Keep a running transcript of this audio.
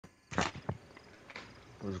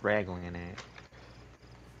was wrangling it.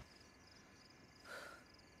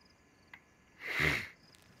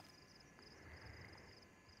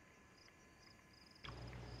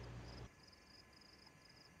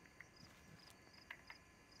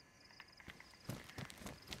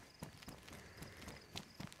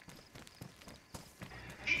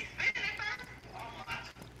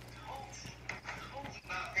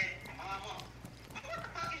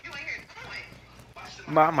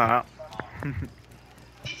 Mama.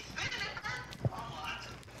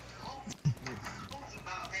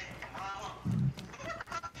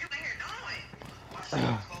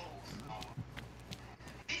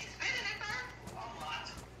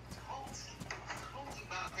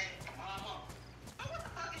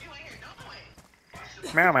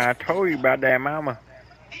 Mama, I told you about that, mama.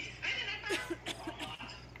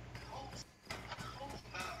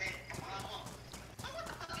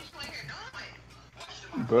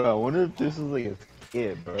 Bro, I wonder if this is like a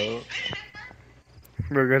skit, bro.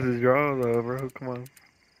 Bro, guess his jaw though, bro. Come on.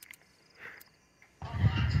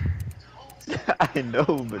 I know,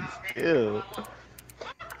 but still.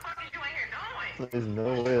 There's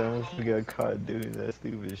no way I'm gonna get caught doing that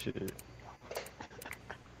stupid shit.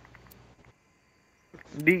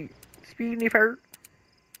 D. Speedy fur.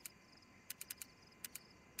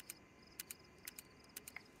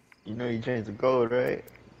 You know you changed the code, right?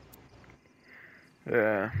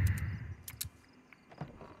 Yeah.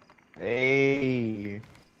 Hey.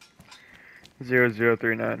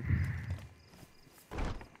 0039.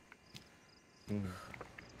 Hmm.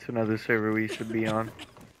 It's another server we should be on.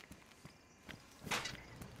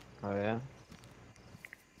 Oh yeah?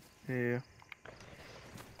 Yeah.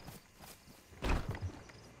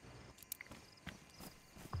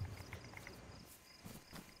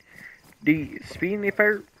 D. Speedy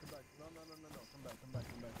fur.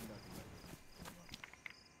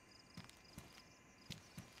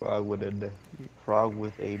 Frog with a D. Frog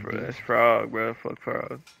with a Bro, D. that's frog, bro. Fuck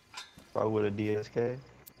frog. Frog with a DSK.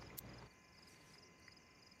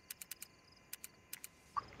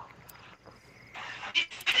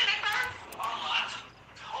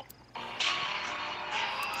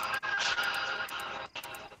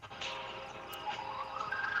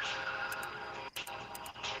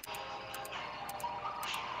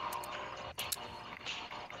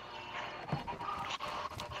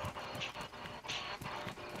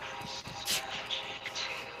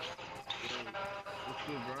 What's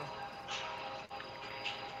good,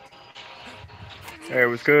 bro? Hey,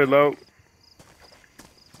 what's good, Lo?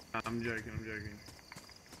 I'm joking, I'm joking.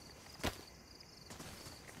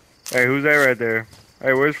 Hey, who's that right there?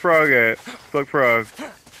 Hey, where's Frog at? Fuck Frog.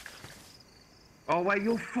 Oh, wait,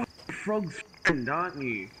 you're fucking Frog's friend, aren't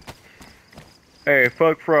you? Hey,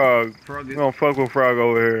 fuck Frog. Frog We is... gonna fuck with Frog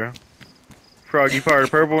over here. Frog, you part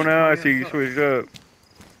of purple now? I see you switched up.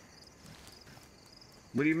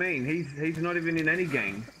 What do you mean? He's not even in any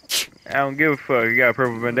game. I don't give a fuck. You got a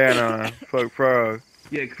purple bandana on. Fuck Frog.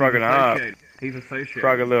 Yeah, 'cause Frog he's an op. associated. He's associated.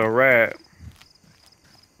 Frog a little rat.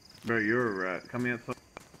 Bro, you're a rat. Come outside.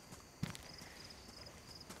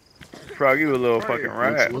 Frog, you a little Bro, fucking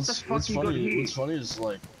rat. What the fuck you got here? What's funny is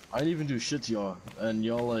like I didn't even do shit to y'all, and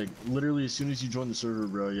y'all like literally as soon as you joined the server,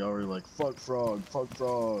 bro, y'all were like fuck frog,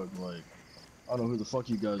 like I don't know who the fuck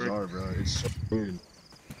you guys are, bro. It's so weird.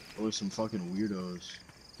 Always some fucking weirdos.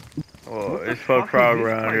 Oh, What the it's fuck fuck Frog is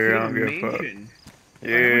this around place? here. You I got don't a give a fuck. mansion?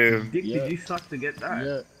 Yeah. How much dick Yeah. did you suck to get that?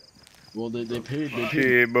 Yeah. Well, they paid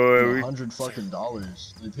Shit, boy. $100 fucking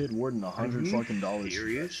dollars. They paid Warden $100 fucking dollars for that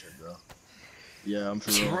serious? shit, bro. Yeah, I'm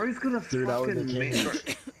for real. Bro's got a Third hour fucking they came.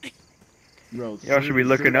 mansion. Bro, Y'all should be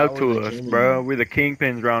looking third up hour to they us, came bro. in. We're the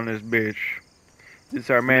kingpins around this bitch. This is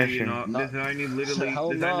our No, you're mansion. not. Not- There's only literally, Hell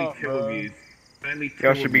there's only nah, two bro. of you. Only two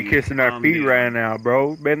Y'all should of be you. kissing our Calm feet down. right now,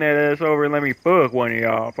 bro. Bend that ass over and let me fuck one of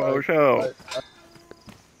y'all, for sure.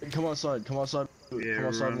 Come outside, Yeah, come outside,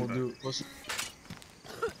 we'll remember. do it. Listen.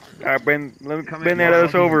 Alright, let me Come bend out, that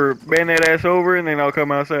ass motherfucker. over, bend that ass over, and then I'll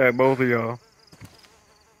come outside, both of y'all.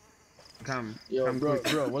 Come. Yo, Come bro,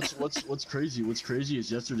 quick. what's crazy? What's crazy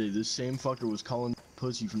is yesterday this same fucker was calling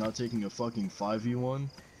pussy for not taking a fucking 5v1,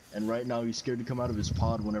 and right now he's scared to come out of his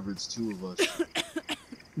pod whenever it's two of us.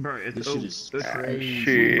 Bro, it's This all, shit is it's crazy.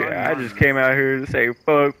 Shit, run, I run. just came out here to say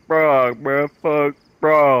fuck Frog, bro. Fuck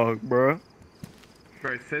Frog, bro.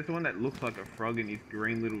 Bro, says the one that looks like a frog in his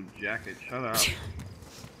green little jacket. Shut up.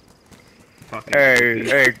 Fucking Hey, pussy.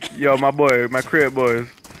 hey, yo, my boy, my crib boys.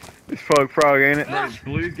 It's fuck Frog, ain't it? Bro,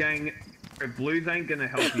 blue gang. Bro, blues ain't gonna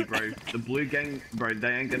help you, bro. The blue gang, bro, they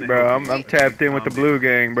ain't gonna Bro, help you. I'm tapped in with the blue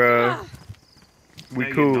gang, bro. We No,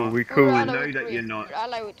 you're cool, not. we I cool. know that you're not. I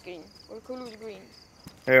like with green. We're cool with green.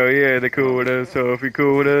 Hell yeah, they cool with us. So if you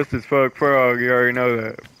cool with us, it's fuck frog. You already know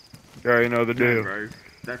that. You already know the No, deal. bro.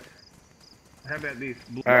 That's. How about this?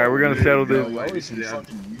 Alright, we're gonna settle Bro, this. y'all are This some is our.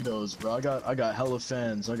 fucking weirdos, bro. I got hella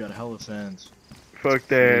fans. I got hella fans. Fuck It's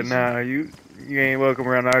that. crazy. Nah, you ain't welcome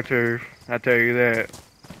around our turf. I tell you that.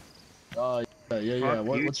 Yeah. Fuck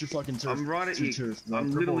you. What's your fucking turf? I'm right at What's your you. turf, bro? I'm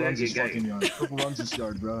Purple literally at runs your this gate. fucking yard. Purple runs this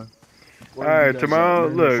yard, bro. Where are you Alright, guys at? tomorrow,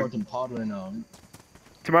 You're in your look. fucking pod right now. You're in your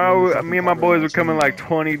Tomorrow, me fucking and my pod right boys now. are Tell me coming like about it.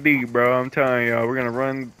 20 deep, bro. I'm telling y'all, we're gonna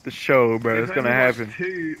run the show, bro. There's It's gonna only like happen.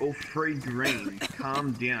 2 or 3 greens.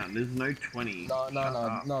 Calm down. There's no 20. Shut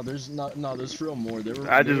up. No. There's real more. I They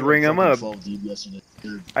just were ring like them fucking up. 12 deep yesterday.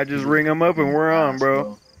 I just They're ring them up and fucking we're on, ass, bro.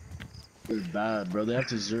 bro. They're bad, bro. They have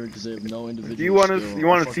to zerg because they have no If you individual want skill. to, you I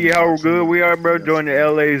want to see fucking how watched them good work we are, bro? Join the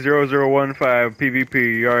yesterday. LA0015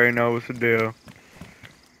 PvP. You already know what's the deal.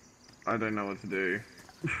 I don't know what to do.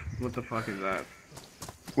 What the fuck is that?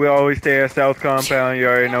 We always stay at South Compound. You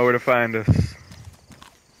already know where to find us.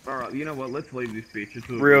 Alright, you know what? Let's leave this bitch. It's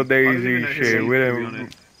all Real good. I don't even Daisy know who shit. he We is, to be didn't.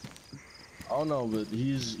 honest. I don't know, but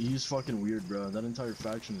he's fucking weird, bro. That entire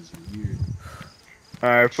faction is weird.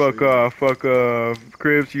 Alright, fuck Straight up. off, fuck off.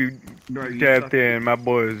 Cribs, you Bro, you tapped suck. in. My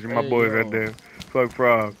boys, my Hey, boys right yo. there. Fuck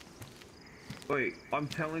frog. Wait, I'm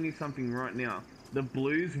telling you something right now. The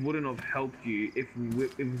Blues wouldn't have helped you if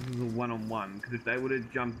it was a one-on-one. Because if they would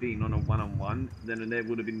have jumped in on a one-on-one, then there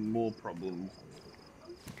would have been more problems.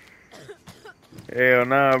 Hell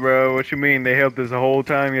nah, bro. What you mean? They helped us the whole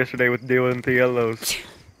time yesterday with dealing with the yellows.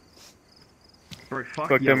 Bro, fuck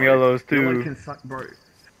Fuck Yellow. them yellows Yellow too. can suck, bro.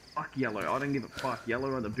 Fuck Yellow. I don't give a fuck.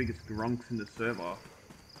 Yellow are the biggest gronks in the server.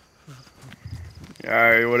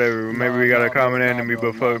 Alright, whatever. Maybe we got a common enemy,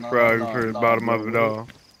 but fuck frog for the bottom bro. of it all.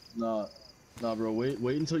 Nah, bro.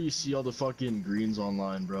 Wait until you see all the fucking greens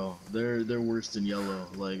online, bro. They're worse than yellow.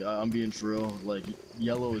 Like I'm being for real. Like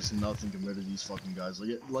yellow is nothing compared to these fucking guys.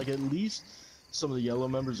 Like at least some of the yellow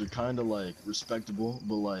members are kind of like respectable,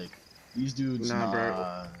 but like these dudes, Nah, bro.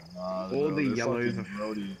 nah, All bro, the they're yellows fucking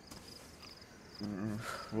grody.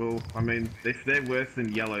 Well, I mean, if they're worse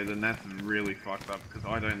than Yellow, then that's really fucked up. Because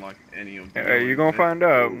I don't like any of the Hey, yellows. you're gonna They're find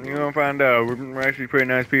out. all You're gonna gronks. find out. We're actually pretty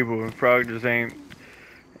nice people. Frog just ain't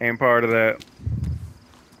part of that.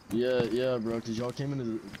 Yeah, bro. Cause y'all came into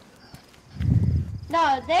the.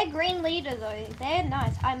 No, they're green leader though. They're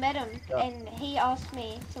nice. I met him Yeah. and he asked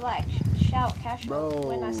me to like shout casual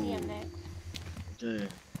when I see him next. Okay.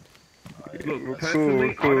 Look, Cool,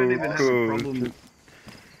 personally, I don't even have a cool. problem.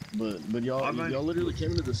 But y'all I've only- y'all literally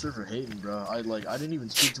came into the server hating, bro. I didn't even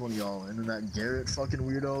speak to one of y'all, and then that Garrett fucking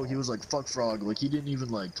weirdo, he was like fuck frog, like he didn't even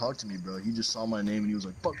like talk to me, bro. He just saw my name and he was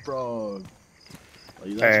like fuck frog.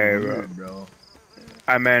 Like that's Hey, weird, bro.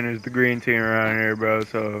 I manage the green team around here, bro.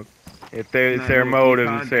 So if No, it's their look, motive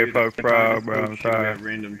you to can't say do fuck that. You can't frog, just bro, talk I'm shit sorry. about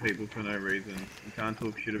random people for no reason. You can't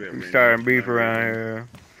talk shit about We random starting people beef for no around reason. here.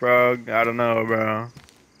 Frog, I don't know, bro.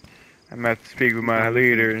 I'm gonna have to speak with my Nah,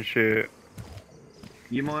 leader listen. and shit.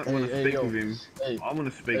 You might want to speak yo, with him. hey, I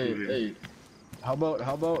want to speak with him. hey, how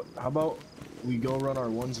about we go run our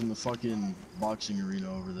ones in the fucking boxing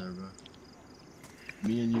arena over there, bro?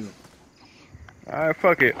 Me and you, Alright,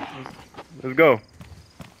 fuck it. Let's go.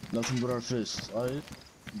 nothing but our fists. Alright,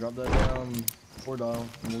 drop that down, 4 dial,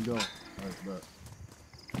 and we'll go. Alright, bet.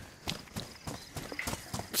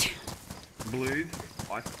 Blues,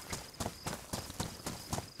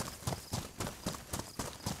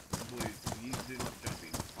 Blues, you do not jump in.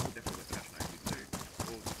 I will definitely catch no you too.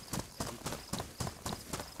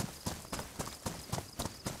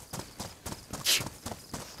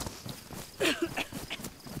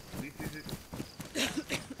 This is it. Yeah,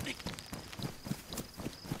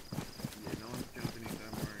 no one's jumping in,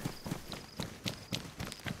 don't worry.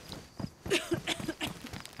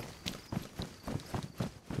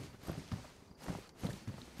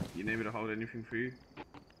 You need me to hold anything for you?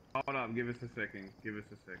 Hold up, give us a second. Give us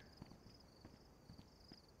a sec.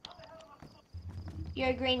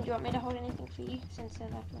 Yo, green, do you want me to hold anything for you since they're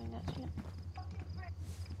not doing that shit?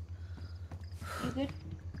 You good?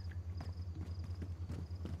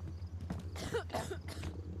 Okay.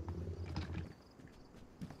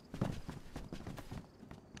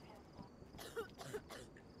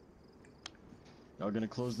 Y'all gonna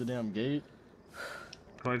close the damn gate?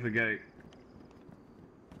 Close the gate.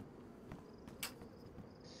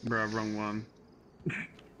 Bruh, wrong one.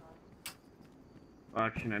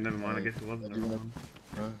 Actually, no, never mind. I guess it wasn't the wrong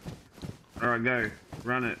one. Alright, go.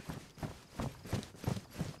 Run it.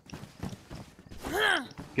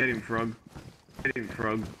 Get him, Frog. Get him,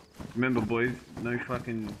 Frog. Remember, boys, no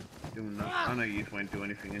fucking doing nothing. I know you won't do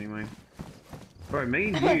anything anyway. Bro,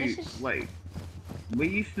 me and you, This is- wait. We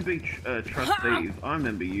used to be trustees. I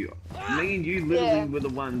remember you. Me and you literally were the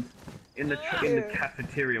ones in the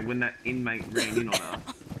cafeteria when that inmate ran in on us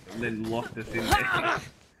and then locked us in there.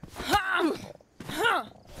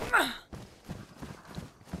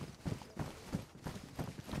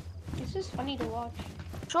 This is funny to watch.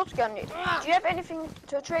 Shotgun, do you have anything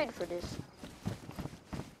to trade for this?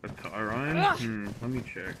 A Tyrone? Let me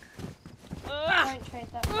check. Don't trade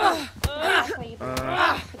that. That's why you do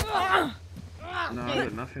No, I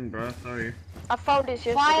got nothing, bro. Sorry. I found this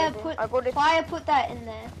yesterday. Fire put that in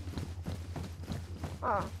there.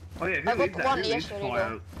 Oh. Oh yeah, I who got is that? one Who is yesterday,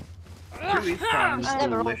 Fire? Who is Fire? It's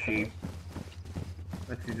never opened. Leshy.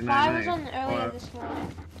 That's his name. Fire was eh? on earlier Fire. this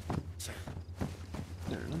morning.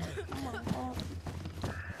 Oh my god.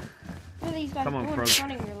 What are these guys Come on, doing? Frog.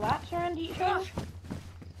 Running your laps around each other?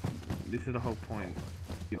 This is the whole point.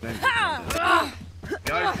 You don't get that.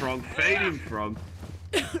 Go, Frog. Feed him, Frog.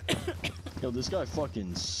 Yo, this guy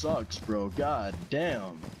fucking sucks, bro. God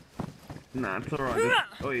damn. Nah, it's alright.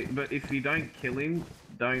 Oh, yeah, but if you don't kill him,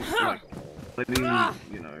 don't, like, let him,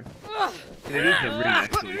 you know. It is a ring,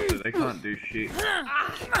 actually, so they can't do shit.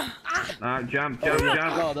 Nah, jump.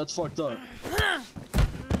 Oh, that's fucked up.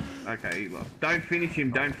 Okay, he lost. Don't finish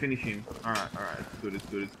him. Alright, it's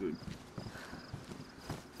good.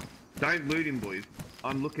 Don't loot him, boys.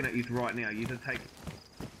 I'm looking at you right now. You just take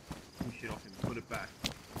some shit off him. Put it back.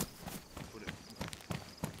 Put it.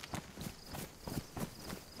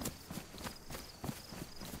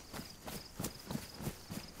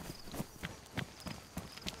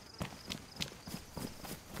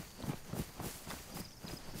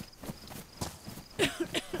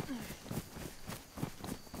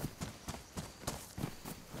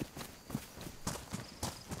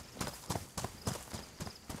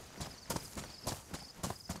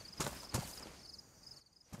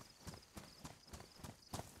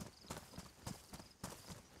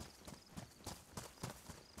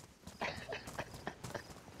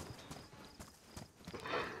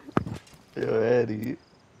 Yo, Eddie.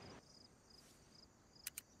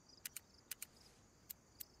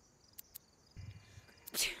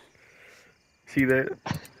 See that?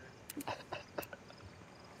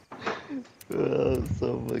 Oh,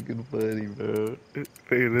 so fucking funny, bro.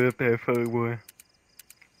 Fade up that fuck boy.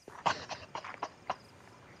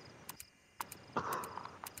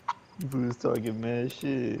 We was talking mad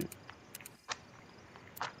shit.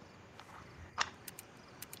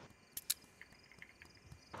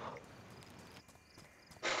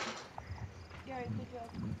 Gary, good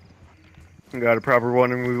job. Got a proper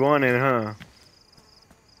one and we won it, huh?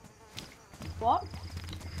 What?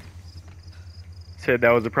 Said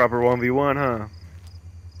that was a proper 1v1, huh?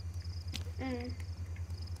 Mm.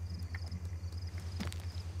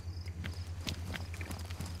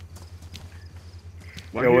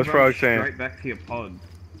 Why Yo, don't you what's run Frog saying? Straight back to your pod.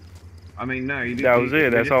 I mean, no, you That was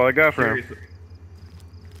it. That's all I got for him.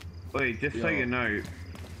 Wait, just so Yo. you know.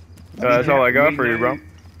 That's all I got for you, bro.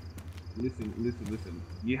 Listen.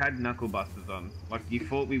 You had knuckle busters on. Like, you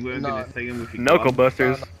thought we weren't Nah. gonna see them with your Knuckle gun,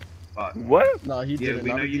 busters. but What? Nah, he Yeah, didn't. we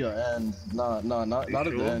Not know at you- the end. Not You at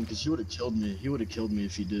the sure? end, because he would have killed me. He would have killed me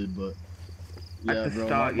if he did, but. At Yeah, the bro.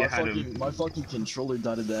 start, my you had fucking, him. my fucking controller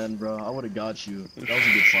died at the end, bro. I would have got you. That was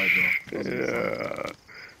a good fight, though. That was a good fight.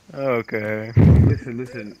 Yeah. Okay.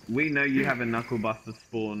 listen. We know you have a knuckle buster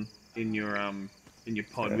spawn in your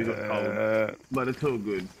pod. We got told, but it's all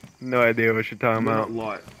good. No idea what you're talking We're about. not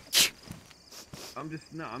light. I'm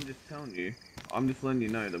just telling you. I'm just letting you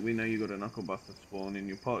know that we know you got a knuckle buster spawn in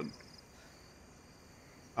your pod.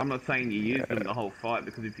 I'm not saying you used them the whole fight,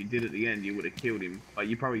 because if you did at the end, you would have killed him. But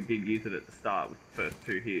you probably did use it at the start with the first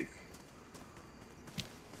 2 hits.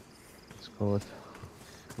 It's good.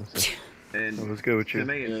 What's it? And Let's go with to you.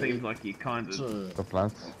 me, it Yeah, seems like you kind of. The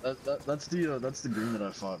plants? That's the green that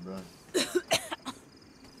I fought, bro.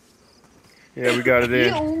 Yeah, we got it You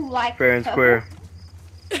in. all like Fair and purple. square.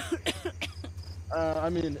 I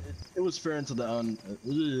mean, it was fair until the end.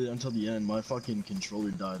 Until the end, my fucking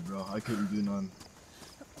controller died, bro. I couldn't do none.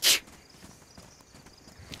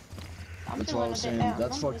 I'm That's feeling why I a was bit saying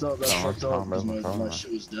that's fucked up. That's Oh, fucked it's up. fine, bro, Because it's my fine.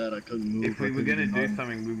 shit was dead. I couldn't move. If we I were couldn't gonna do none.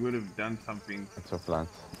 something, we would have done something. It's a plant.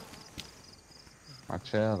 Watch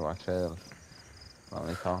chill. Not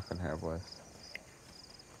me talking here, boys.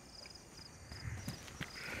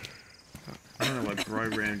 I don't know why bro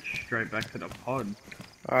ran straight back to the pod.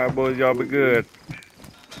 Alright, boys, y'all be good.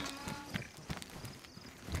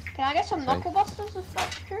 Can I get some Okay. knuckle busters if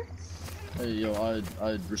that's true? Hey, yo,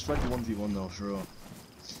 I'd respect the 1v1 though, for real.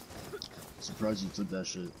 Surprised you took that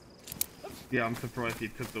shit. Yeah, I'm surprised he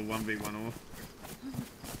took the 1v1 off.